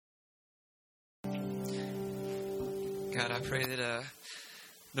God, I pray that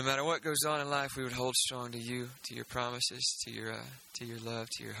no matter what goes on in life, we would hold strong to you, to your promises, to your love,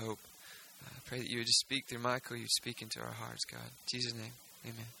 to your hope. I pray that you would just speak through Michael. You would speak into our hearts, God. In Jesus' name,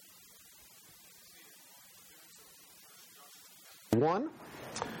 amen. 1,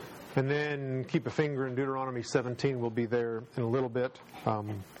 and then keep a finger in Deuteronomy 17. We'll be there in a little bit.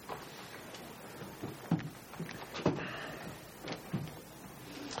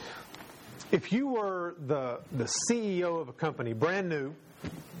 If you were the CEO of a company, brand new,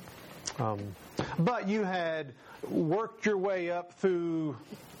 but you had worked your way up through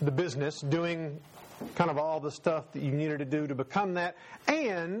the business, doing kind of all the stuff that you needed to do to become that,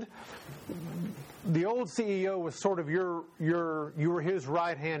 and the old CEO was sort of you were his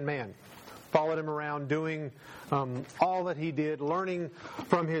right-hand man. Followed him around doing all that he did, learning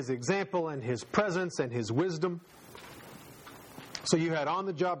from his example and his presence and his wisdom. So you had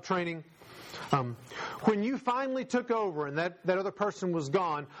on-the-job training. When you finally took over and that other person was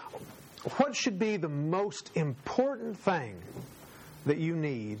gone, what should be the most important thing that you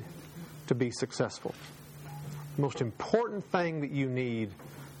need to be successful? The most important thing that you need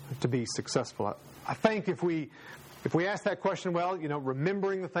to be successful. I think if we ask that question, well,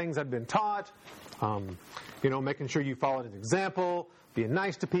 remembering the things I've been taught, making sure you follow an example, being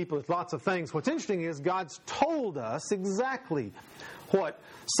nice to people, there's lots of things. What's interesting is God's told us exactly what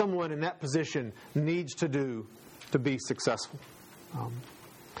someone in that position needs to do to be successful.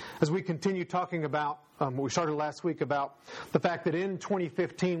 As we continue talking about what we started last week about the fact that in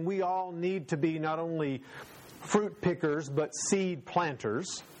 2015 we all need to be not only fruit pickers but seed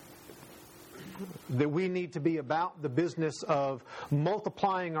planters, that we need to be about the business of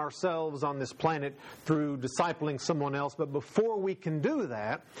multiplying ourselves on this planet through discipling someone else. But before we can do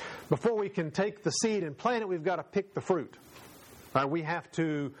that, before we can take the seed and plant it, we've got to pick the fruit. Right? We have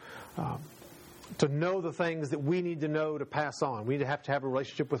to know the things that we need to know to pass on. We have to have a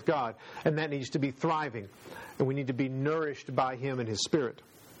relationship with God, and that needs to be thriving. And we need to be nourished by Him and His Spirit.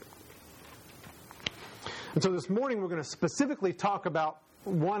 And so this morning we're going to specifically talk about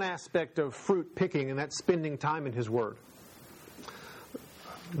one aspect of fruit picking, and that's spending time in His Word.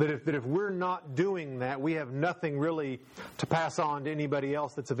 That if we're not doing that, we have nothing really to pass on to anybody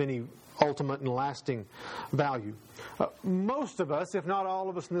else that's of any ultimate and lasting value. Most of us, if not all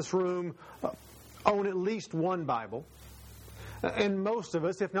of us in this room, own at least one Bible. And most of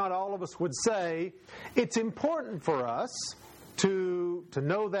us, if not all of us, would say it's important for us to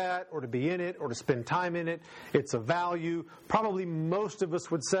know that, or to be in it, or to spend time in it. It's a value. Probably most of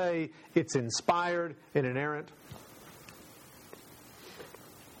us would say it's inspired and inerrant.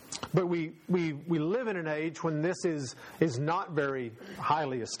 But we live in an age when this is not very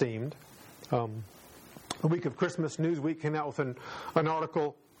highly esteemed. The week of Christmas, Newsweek came out with an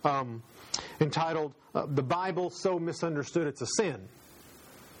article entitled, "The Bible So Misunderstood It's a Sin."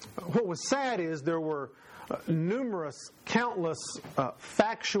 What was sad is there were countless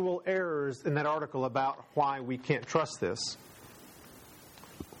factual errors in that article about why we can't trust this.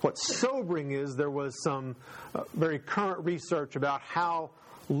 What's sobering is there was some very current research about how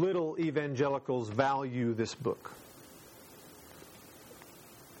little evangelicals value this book.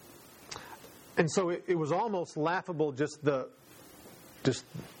 And so it was almost laughable, just the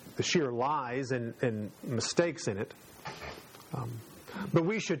sheer lies and mistakes in it. But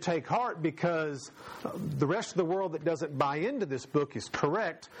we should take heart, because the rest of the world that doesn't buy into this book is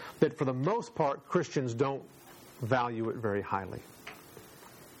correct, that for the most part Christians don't value it very highly.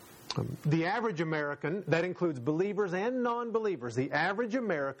 The average American, that includes believers and non-believers, the average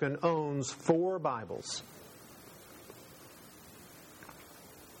American owns 4 Bibles.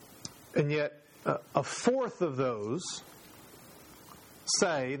 And yet a fourth of those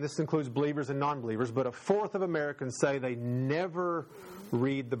say, this includes believers and non-believers, but a fourth of Americans say they never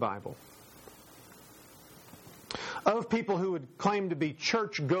read the Bible. Of people who would claim to be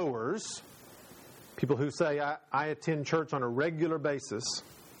church goers, people who say, I attend church on a regular basis,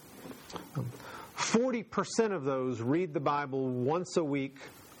 40% of those read the Bible once a week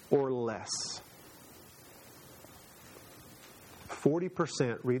or less.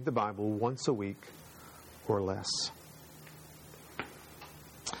 40% read the Bible once a week or less.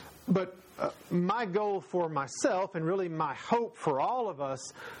 But my goal for myself, and really my hope for all of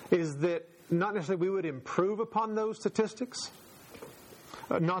us, is that not necessarily we would improve upon those statistics,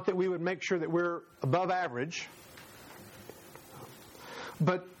 not that we would make sure that we're above average,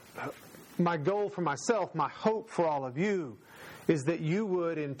 but my goal for myself, my hope for all of you, is that you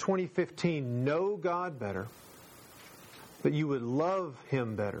would in 2015 know God better, that you would love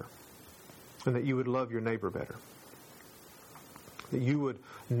Him better, and that you would love your neighbor better. That you would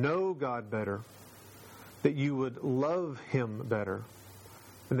know God better, that you would love Him better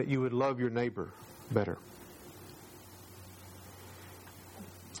and that you would love your neighbor better.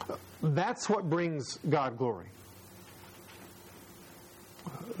 That's what brings God glory.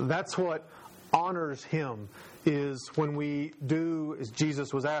 That's what honors Him, is when we do, as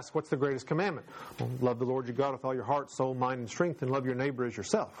Jesus was asked, what's the greatest commandment? Well, love the Lord your God with all your heart, soul, mind, and strength, and love your neighbor as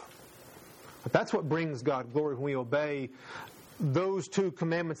yourself. But that's what brings God glory, when we obey those two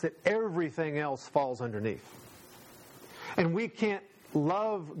commandments that everything else falls underneath. And we can't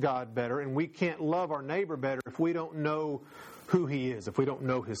love God better and we can't love our neighbor better if we don't know who He is, if we don't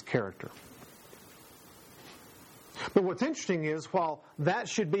know His character. But what's interesting is, while that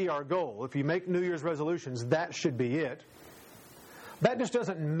should be our goal, if you make New Year's resolutions, that should be it, that just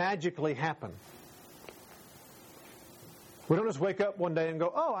doesn't magically happen. We don't just wake up one day and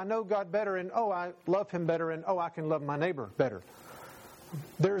go, oh, I know God better, and oh, I love Him better, and oh, I can love my neighbor better.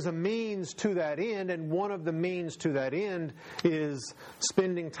 There's a means to that end, and one of the means to that end is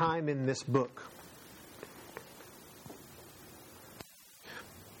spending time in this book.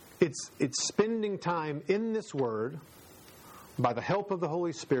 It's spending time in this Word by the help of the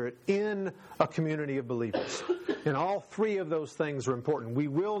Holy Spirit in a community of believers. And all three of those things are important. We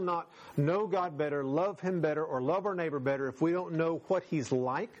will not know God better, love Him better, or love our neighbor better if we don't know what He's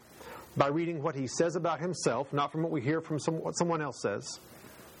like by reading what He says about Himself, not from what we hear from what someone else says.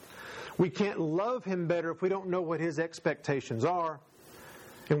 We can't love Him better if we don't know what His expectations are.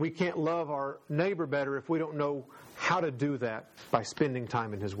 And we can't love our neighbor better if we don't know how to do that by spending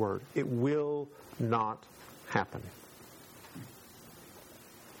time in His Word. It will not happen.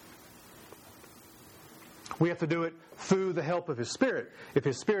 We have to do it through the help of His Spirit. If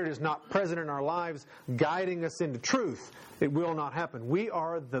His Spirit is not present in our lives, guiding us into truth, it will not happen. We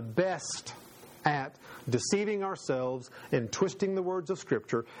are the best at deceiving ourselves and twisting the words of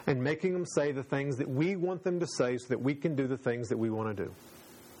Scripture and making them say the things that we want them to say so that we can do the things that we want to do,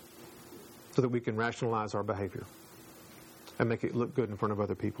 so that we can rationalize our behavior and make it look good in front of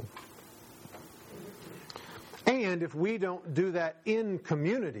other people. And if we don't do that in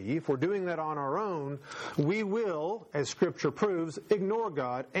community, if we're doing that on our own, we will, as Scripture proves, ignore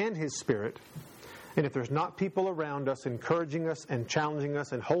God and His Spirit. And if there's not people around us encouraging us and challenging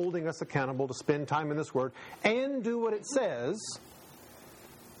us and holding us accountable to spend time in this Word and do what it says,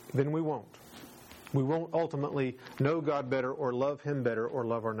 then we won't. We won't ultimately know God better or love Him better or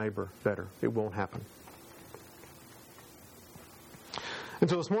love our neighbor better. It won't happen. And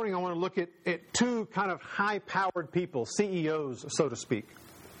so this morning I want to look at two kind of high-powered people, CEOs, so to speak,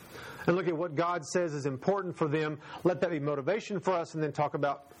 and look at what God says is important for them. Let that be motivation for us, and then talk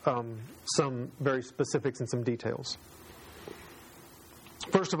about some very specifics and some details.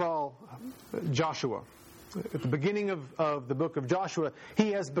 First of all, Joshua. At the beginning of the book of Joshua,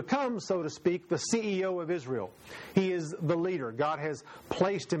 he has become, so to speak, the CEO of Israel. He is the leader. God has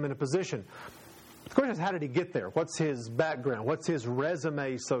placed him in a position. The question is, how did he get there? What's his background? What's his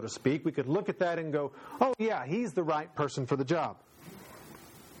resume, so to speak? We could look at that and go, oh yeah, he's the right person for the job.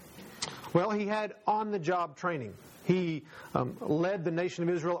 Well, he had on-the-job training. He led the nation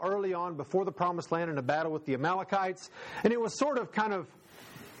of Israel early on before the Promised Land in a battle with the Amalekites. And it was sort of kind of,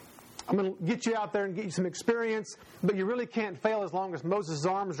 I'm going to get you out there and get you some experience, but you really can't fail as long as Moses'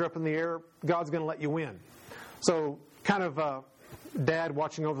 arms are up in the air. God's going to let you win. So kind of dad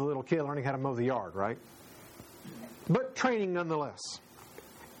watching over the little kid learning how to mow the yard, right? But training nonetheless.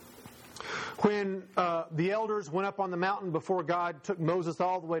 When the elders went up on the mountain before God took Moses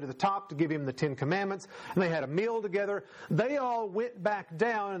all the way to the top to give him the 10 Commandments, and they had a meal together, they all went back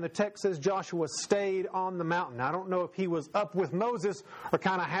down, and the text says Joshua stayed on the mountain. I don't know if he was up with Moses or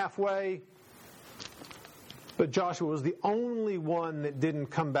kind of halfway, but Joshua was the only one that didn't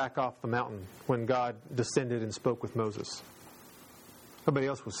come back off the mountain when God descended and spoke with Moses. Everybody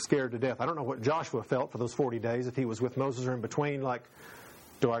else was scared to death. I don't know what Joshua felt for those 40 days, if he was with Moses or in between, like,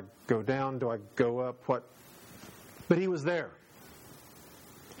 do I go down? Do I go up? What? But he was there.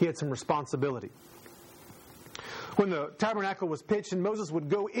 He had some responsibility. When the tabernacle was pitched and Moses would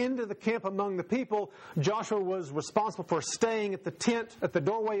go into the camp among the people, Joshua was responsible for staying at the tent, at the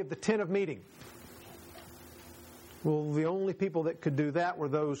doorway of the tent of meeting. Well, the only people that could do that were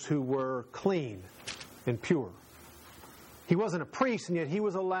those who were clean and pure. He wasn't a priest, and yet he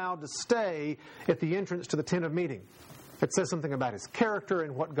was allowed to stay at the entrance to the tent of meeting. It says something about his character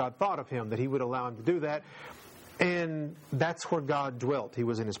and what God thought of him, that he would allow him to do that. And that's where God dwelt. He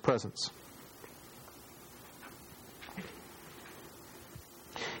was in His presence.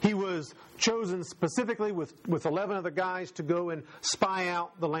 He was chosen specifically with 11 other guys to go and spy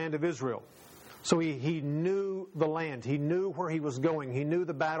out the land of Israel. So he knew the land. He knew where he was going. He knew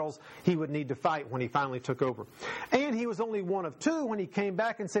the battles he would need to fight when he finally took over. And he was only one of two when he came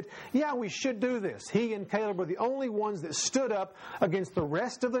back and said, yeah, we should do this. He and Caleb were the only ones that stood up against the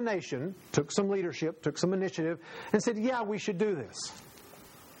rest of the nation, took some leadership, took some initiative, and said, yeah, we should do this.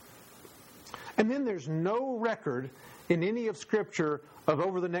 And then there's no record in any of Scripture of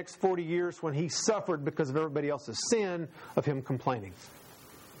over the next 40 years when he suffered because of everybody else's sin of him complaining.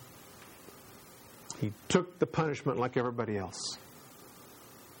 He took the punishment like everybody else.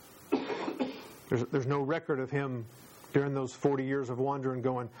 There's no record of him during those 40 years of wandering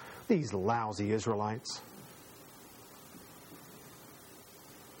going, these lousy Israelites.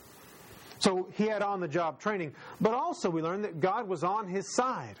 So he had on-the-job training. But also we learned that God was on his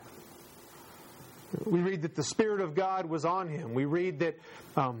side. We read that the Spirit of God was on him. We read that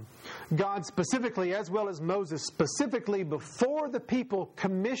God specifically, as well as Moses, specifically before the people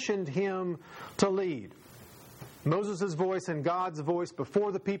commissioned him to lead. Moses' voice and God's voice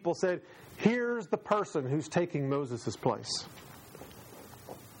before the people said, here's the person who's taking Moses' place.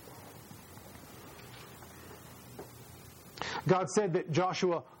 God said that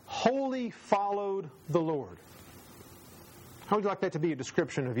Joshua wholly followed the Lord. How would you like that to be a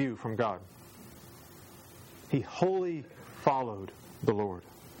description of you from God? He wholly followed the Lord.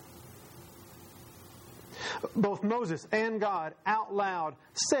 Both Moses and God out loud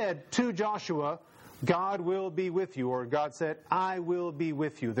said to Joshua, God will be with you, or God said, I will be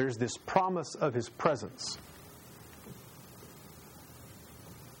with you. There's this promise of His presence.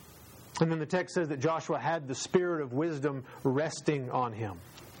 And then the text says that Joshua had the spirit of wisdom resting on him.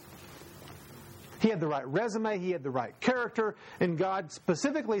 He had the right resume, he had the right character, and God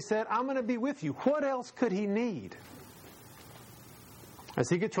specifically said, I'm going to be with you. What else could he need? As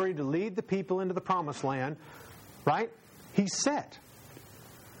he gets ready to lead the people into the promised land, right? He's set.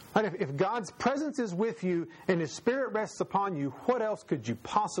 Right? If God's presence is with you and His Spirit rests upon you, what else could you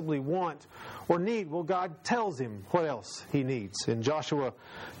possibly want or need? Well, God tells him what else he needs. In Joshua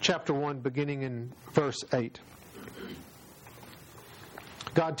chapter 1, beginning in verse 8.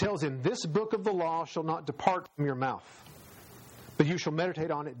 God tells him, this book of the law shall not depart from your mouth, but you shall meditate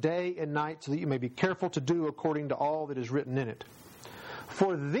on it day and night, so that you may be careful to do according to all that is written in it.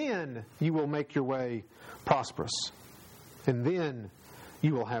 For then you will make your way prosperous, and then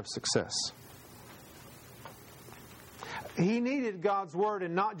you will have success. He needed God's Word,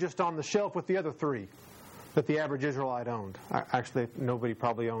 and not just on the shelf with the other three that the average Israelite owned. Actually, nobody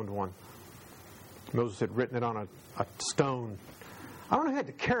probably owned one. Moses had written it on a stone. I don't know who had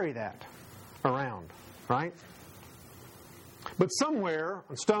to carry that around, right? But somewhere,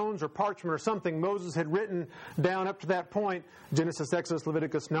 on stones or parchment or something, Moses had written down up to that point, Genesis, Exodus,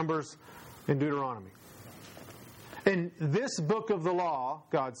 Leviticus, Numbers, and Deuteronomy. And this book of the law,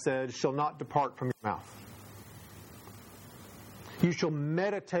 God said, shall not depart from your mouth. You shall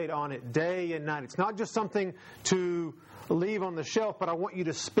meditate on it day and night. It's not just something to leave on the shelf, but I want you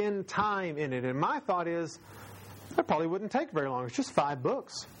to spend time in it. And my thought is, that probably wouldn't take very long. It's just 5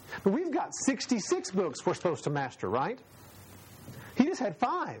 books. But we've got 66 books we're supposed to master, right? He just had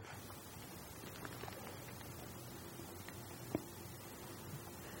 5.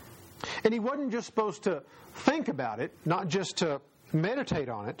 And he wasn't just supposed to think about it, not just to meditate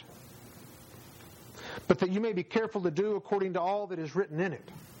on it, but that you may be careful to do according to all that is written in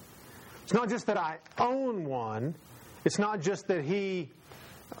it. It's not just that I own one. It's not just that he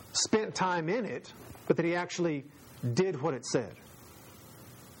spent time in it, but that he actually did what it said.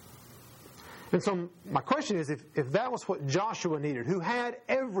 And so my question is, if that was what Joshua needed, who had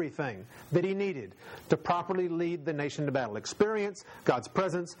everything that he needed to properly lead the nation to battle, experience, God's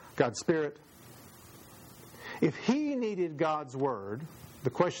presence, God's Spirit, if he needed God's Word, the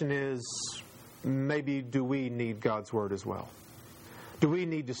question is, maybe do we need God's Word as well? Do we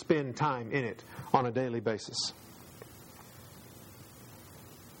need to spend time in it on a daily basis?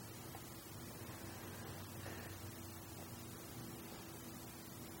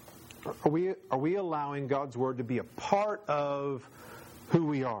 Are we allowing God's Word to be a part of who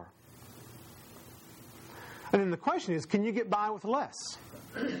we are? And then the question is, can you get by with less?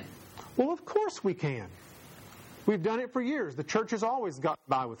 Well, of course we can. We've done it for years. The church has always got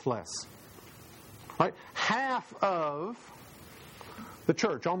by with less. Right? Half of the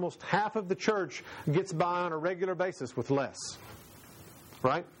church, almost half of the church gets by on a regular basis with less.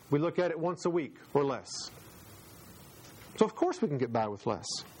 Right? We look at it once a week or less. So of course we can get by with less.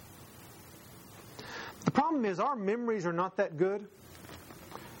 The problem is our memories are not that good,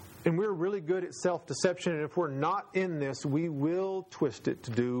 and we're really good at self-deception, and if we're not in this, we will twist it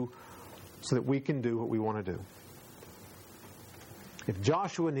to do so that we can do what we want to do. If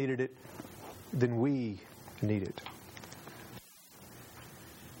Joshua needed it, then we need it.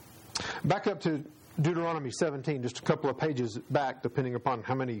 Back up to Deuteronomy 17, just a couple of pages back, depending upon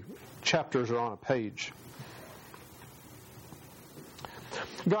how many chapters are on a page.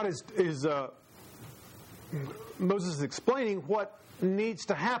 God Moses is explaining what needs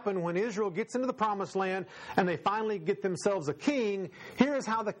to happen when Israel gets into the promised land and they finally get themselves a king. Here is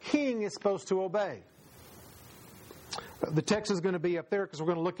how the king is supposed to obey. The text is going to be up there because we're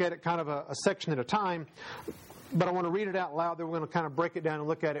going to look at it kind of a section at a time. But I want to read it out loud. Then we're going to kind of break it down and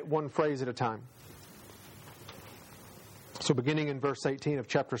look at it one phrase at a time. So beginning in verse 18 of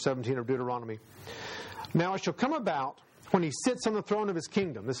chapter 17 of Deuteronomy. Now it shall come about when he sits on the throne of his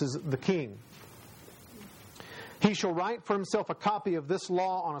kingdom. This is the king. He shall write for himself a copy of this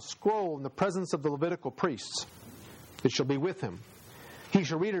law on a scroll in the presence of the Levitical priests. It shall be with him. He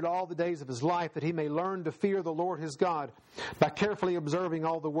shall read it all the days of his life, that he may learn to fear the Lord his God by carefully observing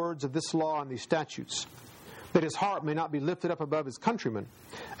all the words of this law and these statutes, that his heart may not be lifted up above his countrymen,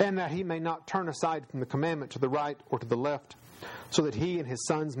 and that he may not turn aside from the commandment to the right or to the left, so that he and his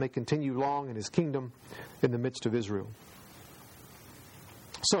sons may continue long in his kingdom in the midst of Israel.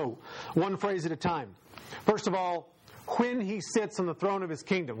 So, one phrase at a time. First of all, when he sits on the throne of his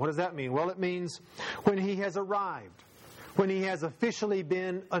kingdom. What does that mean? Well, it means when he has arrived, when he has officially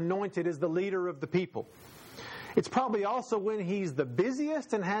been anointed as the leader of the people. It's probably also when he's the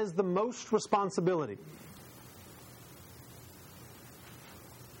busiest and has the most responsibility.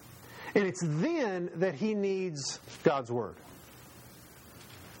 And it's then that he needs God's Word.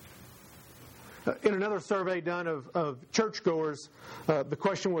 In another survey done of churchgoers, the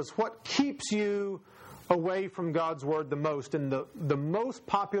question was, what keeps you away from God's Word the most? And the most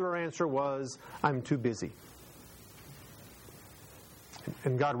popular answer was, I'm too busy.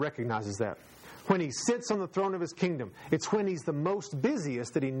 And God recognizes that. When he sits on the throne of his kingdom, it's when he's the most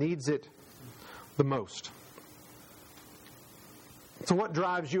busiest that he needs it the most. So what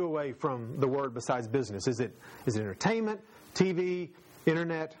drives you away from the Word besides business? Is it entertainment, TV,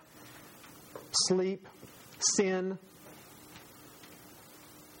 internet, sleep, sin?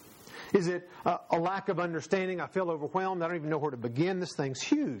 Is it a lack of understanding? I feel overwhelmed. I don't even know where to begin. This thing's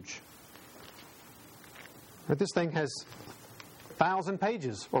huge. This thing has 1,000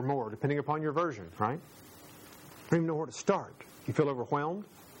 pages or more, depending upon your version, right? I don't even know where to start. You feel overwhelmed?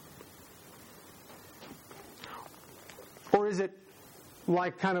 Or is it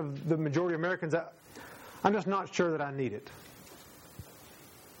like kind of the majority of Americans, I'm just not sure that I need it.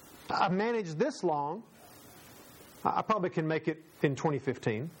 I've managed this long. I probably can make it in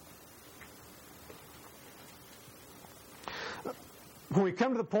 2015. When we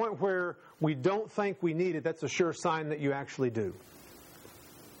come to the point where we don't think we need it, that's a sure sign that you actually do.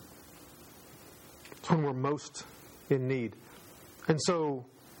 It's when we're most in need. And so,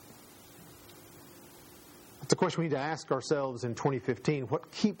 it's a question we need to ask ourselves in 2015.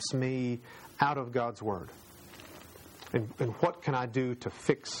 What keeps me out of God's Word? And what can I do to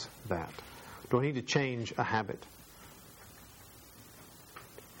fix that? Do I need to change a habit?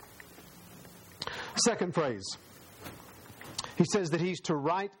 Second phrase. He says that he's to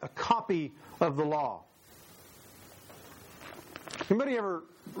write a copy of the law. Anybody ever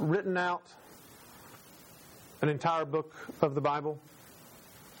written out an entire book of the Bible?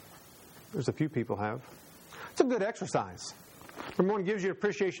 There's a few people have. It's a good exercise. Number one, it gives you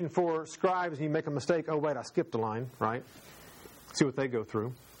appreciation for scribes, and you make a mistake. Oh, wait, I skipped a line, right? See what they go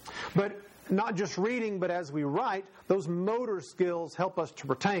through. But not just reading, but as we write, those motor skills help us to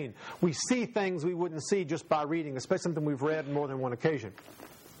retain. We see things we wouldn't see just by reading, especially something we've read on more than one occasion,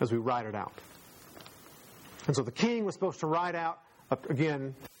 as we write it out. And so the king was supposed to write out,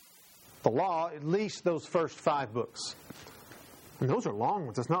 again, the law, at least those first 5 books. And those are long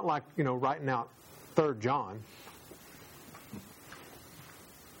ones. It's not like, writing out 3rd John.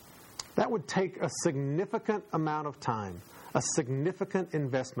 That would take a significant amount of time, a significant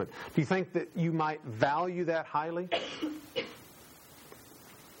investment. Do you think that you might value that highly?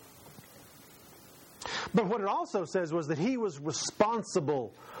 But what it also says was that he was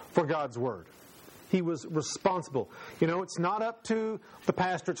responsible for God's Word. He was responsible. It's not up to the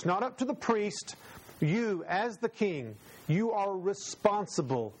pastor. It's not up to the priest. You, as the king, you are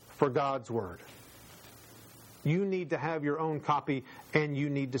responsible for God's Word. You need to have your own copy, and you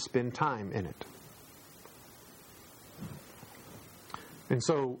need to spend time in it. And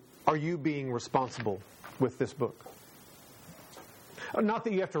so, are you being responsible with this book? Not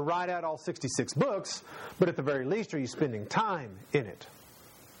that you have to write out all 66 books, but at the very least, are you spending time in it?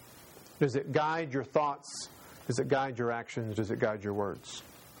 Does it guide your thoughts? Does it guide your actions? Does it guide your words?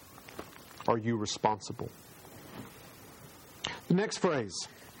 Are you responsible? The next phrase.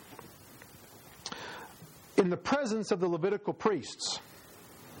 in the presence of the Levitical priests.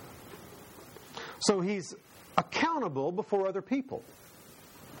 So he's accountable before other people.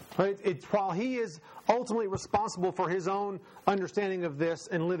 Right? While he is ultimately responsible for his own understanding of this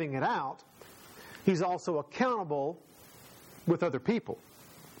and living it out, he's also accountable with other people.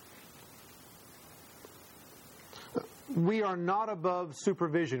 We are not above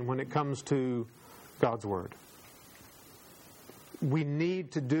supervision when it comes to God's Word. We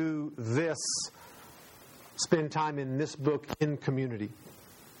need to do this, spend time in this book in community,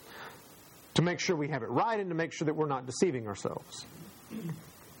 to make sure we have it right and to make sure that we're not deceiving ourselves.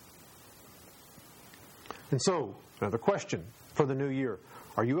 And so, another question for the new year.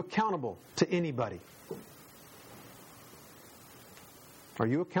 Are you accountable to anybody? Are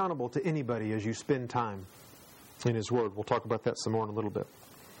you accountable to anybody as you spend time in His Word? We'll talk about that some more in a little bit.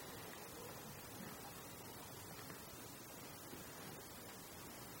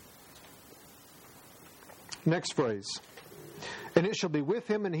 Next phrase. And it shall be with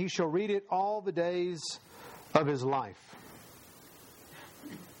him, and he shall read it all the days of his life.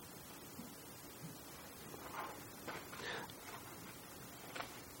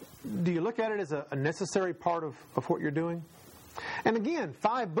 Do you look at it as a necessary part of what you're doing? And again,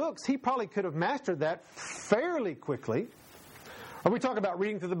 5 books, he probably could have mastered that fairly quickly. Or we talk about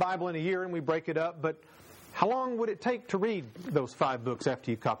reading through the Bible in a year and we break it up, but how long would it take to read those 5 books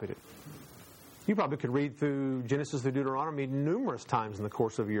after you copied it? You probably could read through Genesis through Deuteronomy numerous times in the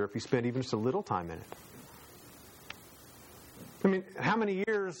course of a year if you spent even just a little time in it. I mean, how many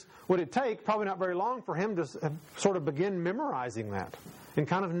years would it take? Probably not very long for him to sort of begin memorizing that and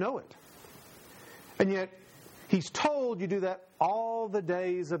kind of know it. And yet, he's told you do that all the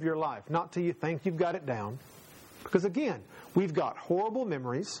days of your life, not till you think you've got it down. Because again, we've got horrible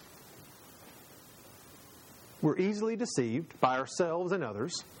memories. We're easily deceived by ourselves and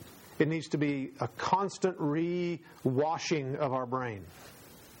others. It needs to be a constant re-washing of our brain.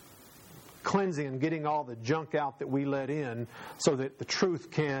 Cleansing and getting all the junk out that we let in so that the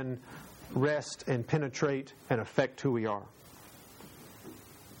truth can rest and penetrate and affect who we are.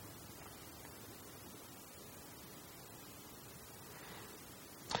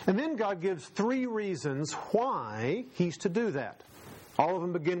 And then God gives 3 reasons why He's to do that. All of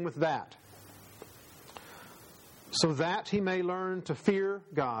them begin with that. So that he may learn to fear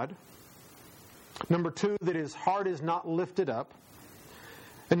God. Number 2, that his heart is not lifted up.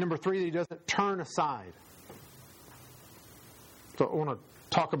 And number 3, that he doesn't turn aside. So I want to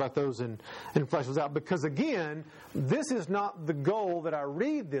talk about those and flesh those out. Because again, this is not the goal that I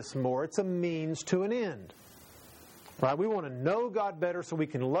read this more. It's a means to an end. Right? We want to know God better so we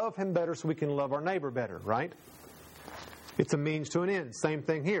can love Him better so we can love our neighbor better. Right? It's a means to an end. Same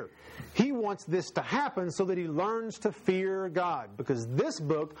thing here. He wants this to happen so that he learns to fear God. Because this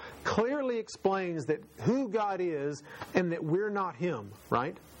book clearly explains that who God is and that we're not Him,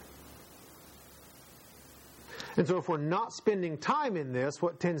 right? And so if we're not spending time in this,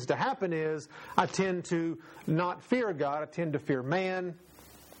 what tends to happen is I tend to not fear God. I tend to fear man,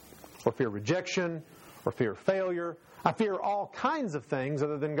 or fear rejection, or fear failure. I fear all kinds of things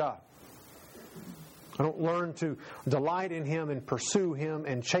other than God. I don't learn to delight in Him and pursue Him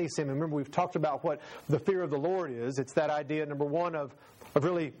and chase Him. And remember, we've talked about what the fear of the Lord is. It's that idea, number 1, of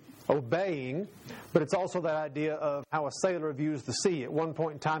really obeying, but it's also that idea of how a sailor views the sea. At one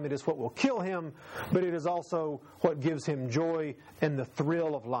point in time, it is what will kill him, but it is also what gives him joy and the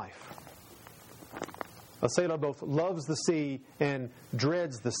thrill of life. A sailor both loves the sea and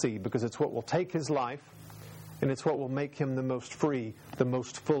dreads the sea because it's what will take his life and it's what will make him the most free, the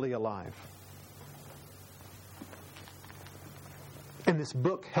most fully alive. And this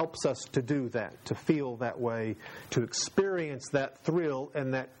book helps us to do that, to feel that way, to experience that thrill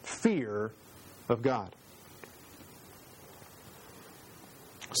and that fear of God.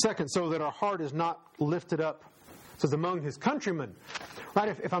 Second, so that our heart is not lifted up, it says, among His countrymen.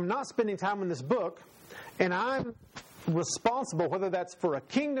 Right? If I'm not spending time in this book, and I'm responsible, whether that's for a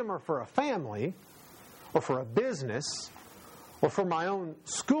kingdom or for a family, or for a business, or for my own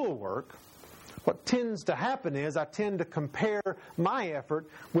schoolwork, what tends to happen is I tend to compare my effort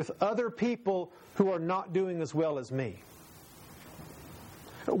with other people who are not doing as well as me.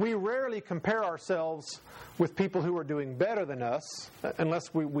 We rarely compare ourselves with people who are doing better than us,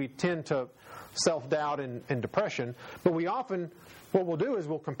 unless we tend to self-doubt and depression. But we often, what we'll do is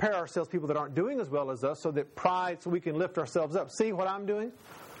we'll compare ourselves to people that aren't doing as well as us so we can lift ourselves up. See what I'm doing?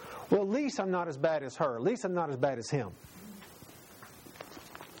 Well, at least I'm not as bad as her. At least I'm not as bad as him.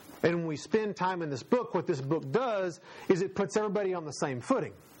 And when we spend time in this book, what this book does is it puts everybody on the same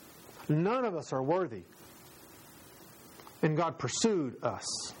footing. None of us are worthy. And God pursued us.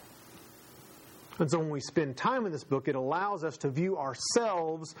 And so when we spend time in this book, it allows us to view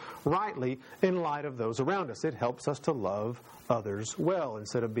ourselves rightly in light of those around us. It helps us to love others well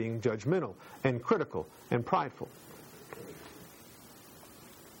instead of being judgmental and critical and prideful.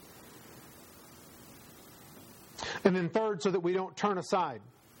 And then third, so that we don't turn aside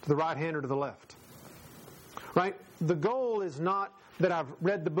to the right hand or to the left. Right? The goal is not that I've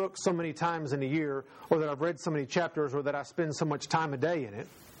read the book so many times in a year, or that I've read so many chapters, or that I spend so much time a day in it.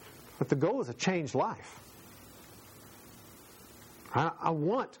 But the goal is a changed life. I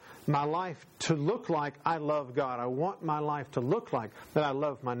want my life to look like I love God. I want my life to look like that I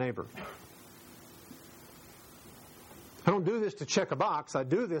love my neighbor. I don't do this to check a box. I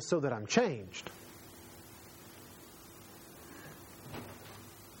do this so that I'm changed.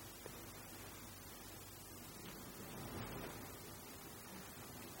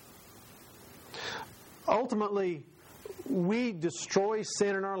 Ultimately, we destroy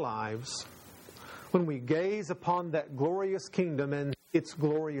sin in our lives when we gaze upon that glorious kingdom and its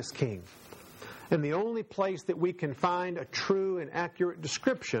glorious King. And the only place that we can find a true and accurate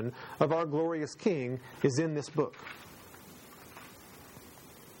description of our glorious King is in this book.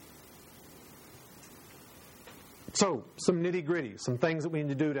 So, some nitty-gritty, some things that we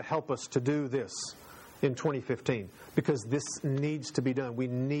need to do to help us to do this in 2015, because this needs to be done. We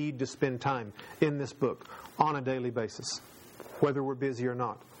need to spend time in this book on a daily basis, whether we're busy or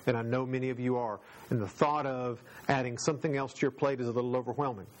not. And I know many of you are. And the thought of adding something else to your plate is a little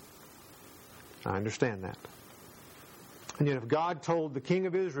overwhelming. I understand that. And yet if God told the king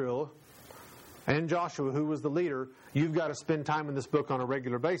of Israel and Joshua, who was the leader, you've got to spend time in this book on a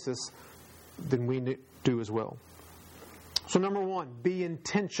regular basis, then we do as well. So number one, be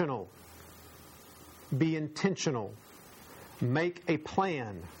intentional. Be intentional. Make a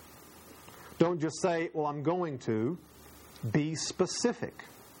plan. Don't just say, well, I'm going to. Be specific.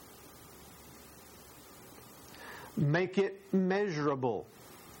 Make it measurable.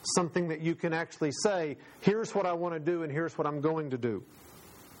 Something that you can actually say, here's what I want to do and here's what I'm going to do.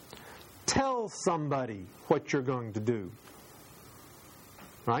 Tell somebody what you're going to do.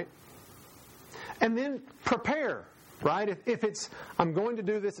 Right? And then prepare. Right? If it's, I'm going to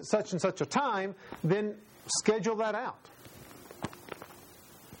do this at such and such a time, then schedule that out.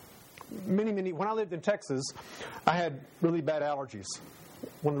 When I lived in Texas, I had really bad allergies.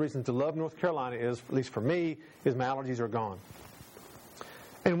 One of the reasons to love North Carolina is, at least for me, is my allergies are gone.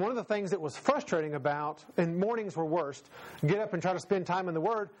 And one of the things that was frustrating about, and mornings were worst, get up and try to spend time in the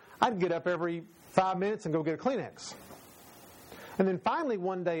Word, I'd get up every 5 minutes and go get a Kleenex. And then finally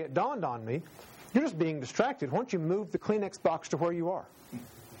one day it dawned on me, you're just being distracted. Why don't you move the Kleenex box to where you are?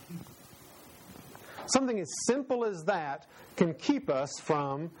 Something as simple as that can keep us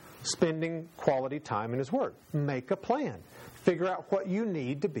from spending quality time in His Word. Make a plan. Figure out what you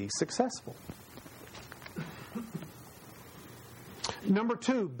need to be successful. Number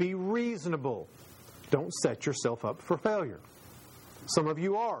two, be reasonable. Don't set yourself up for failure. Some of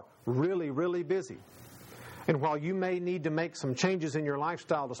you are really, really busy. And while you may need to make some changes in your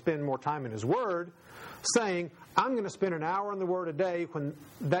lifestyle to spend more time in His Word, saying, I'm going to spend an hour in the Word a day when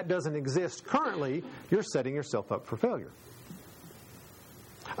that doesn't exist currently, you're setting yourself up for failure.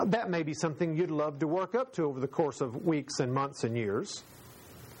 That may be something you'd love to work up to over the course of weeks and months and years.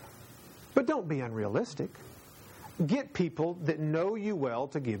 But don't be unrealistic. Get people that know you well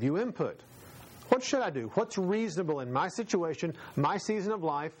to give you input. What should I do? What's reasonable in my situation, my season of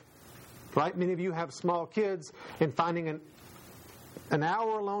life? Right? Many of you have small kids, and finding an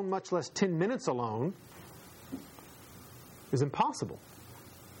hour alone, much less 10 minutes alone, is impossible.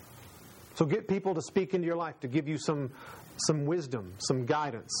 So get people to speak into your life, to give you some wisdom, some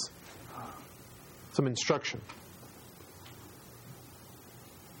guidance, some instruction.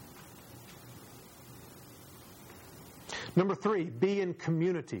 Number three, be in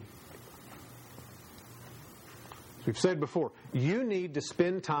community. We've said before, you need to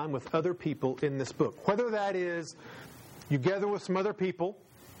spend time with other people in this book. Whether that is you gather with some other people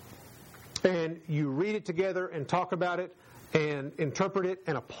and you read it together and talk about it and interpret it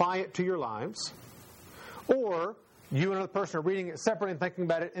and apply it to your lives, or you and another person are reading it separate and thinking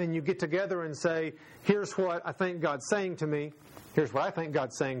about it, and then you get together and say, here's what I think God's saying to me. Here's what I think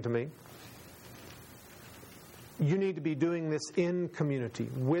God's saying to me. You need to be doing this in community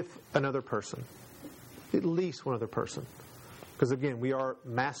with another person. At least one other person. Because again, we are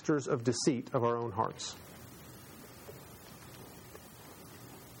masters of deceit of our own hearts.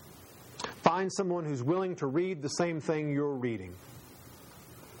 Find someone who's willing to read the same thing you're reading.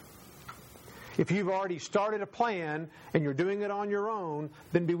 If you've already started a plan and you're doing it on your own,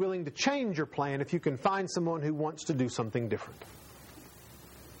 then be willing to change your plan if you can find someone who wants to do something different.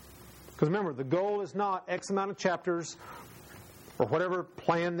 Because remember, the goal is not X amount of chapters or whatever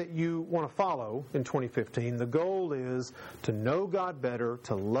plan that you want to follow in 2015. The goal is to know God better,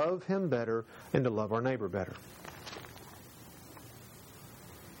 to love Him better, and to love our neighbor better.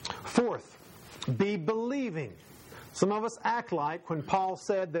 Fourth, be believing. Some of us act like when Paul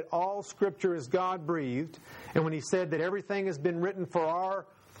said that all Scripture is God-breathed, and when he said that everything has been written for our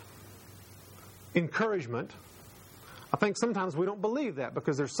encouragement, I think sometimes we don't believe that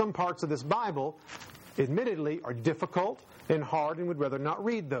because there's some parts of this Bible, admittedly, are difficult and hard and we'd rather not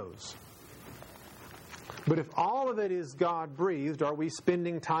read those. But if all of it is God-breathed, are we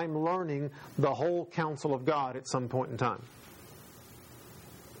spending time learning the whole counsel of God at some point in time?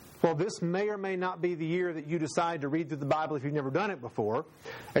 Well, this may or may not be the year that you decide to read through the Bible if you've never done it before.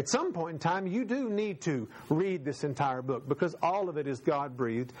 At some point in time, you do need to read this entire book because all of it is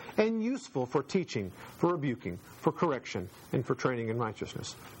God-breathed and useful for teaching, for rebuking, for correction, and for training in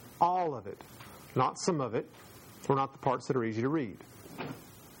righteousness. All of it. Not some of it, or not the parts that are easy to read.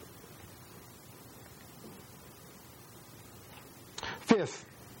 Fifth,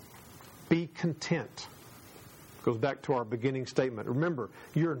 be content. Goes back to our beginning statement. Remember,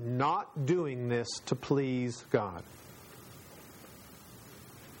 you're not doing this to please God.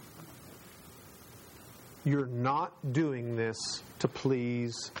 You're not doing this to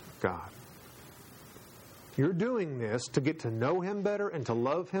please God. You're doing this to get to know Him better and to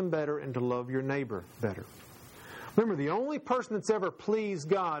love Him better and to love your neighbor better. Remember, the only person that's ever pleased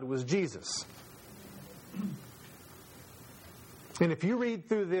God was Jesus. And if you read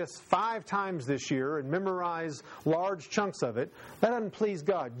through this 5 times this year and memorize large chunks of it, that doesn't please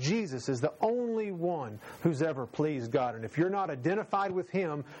God. Jesus is the only one who's ever pleased God. And if you're not identified with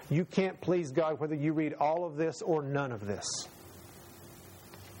Him, you can't please God whether you read all of this or none of this.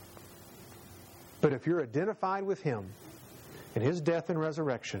 But if you're identified with Him and His death and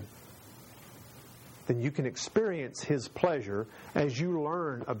resurrection, then you can experience His pleasure as you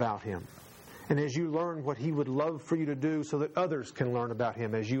learn about Him. And as you learn what He would love for you to do so that others can learn about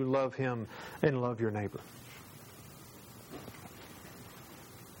Him as you love Him and love your neighbor.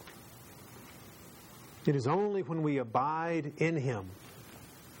 It is only when we abide in Him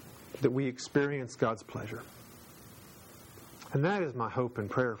that we experience God's pleasure. And that is my hope and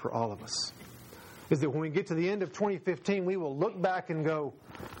prayer for all of us. Is that when we get to the end of 2015, we will look back and go,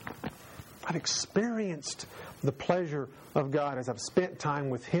 I've experienced the pleasure of God as I've spent time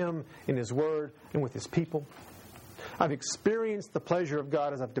with Him in His Word and with His people. I've experienced the pleasure of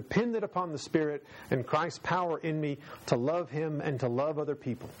God as I've depended upon the Spirit and Christ's power in me to love Him and to love other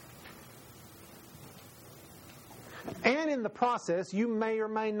people. And in the process, you may or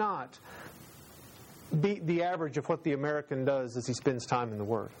may not beat the average of what the American does as he spends time in the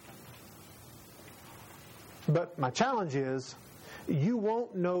Word. But my challenge is, you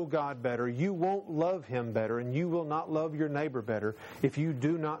won't know God better, you won't love Him better, and you will not love your neighbor better if you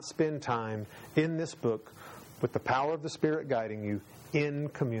do not spend time in this book with the power of the Spirit guiding you in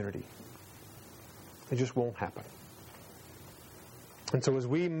community. It just won't happen. And so as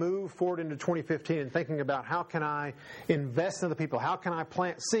we move forward into 2015 and thinking about how can I invest in the people, how can I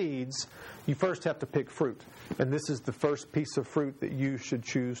plant seeds, you first have to pick fruit. And this is the first piece of fruit that you should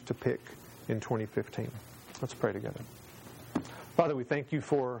choose to pick in 2015. Let's pray together. Father, we thank You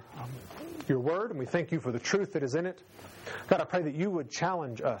for Your Word, and we thank You for the truth that is in it. God, I pray that You would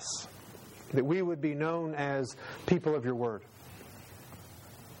challenge us, that we would be known as people of Your Word.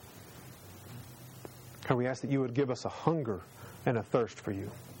 God, we ask that You would give us a hunger and a thirst for You.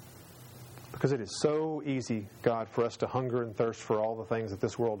 Because it is so easy, God, for us to hunger and thirst for all the things that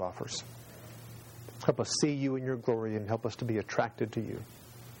this world offers. Help us see You in Your glory and help us to be attracted to You.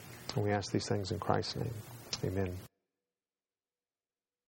 And we ask these things in Christ's name. Amen.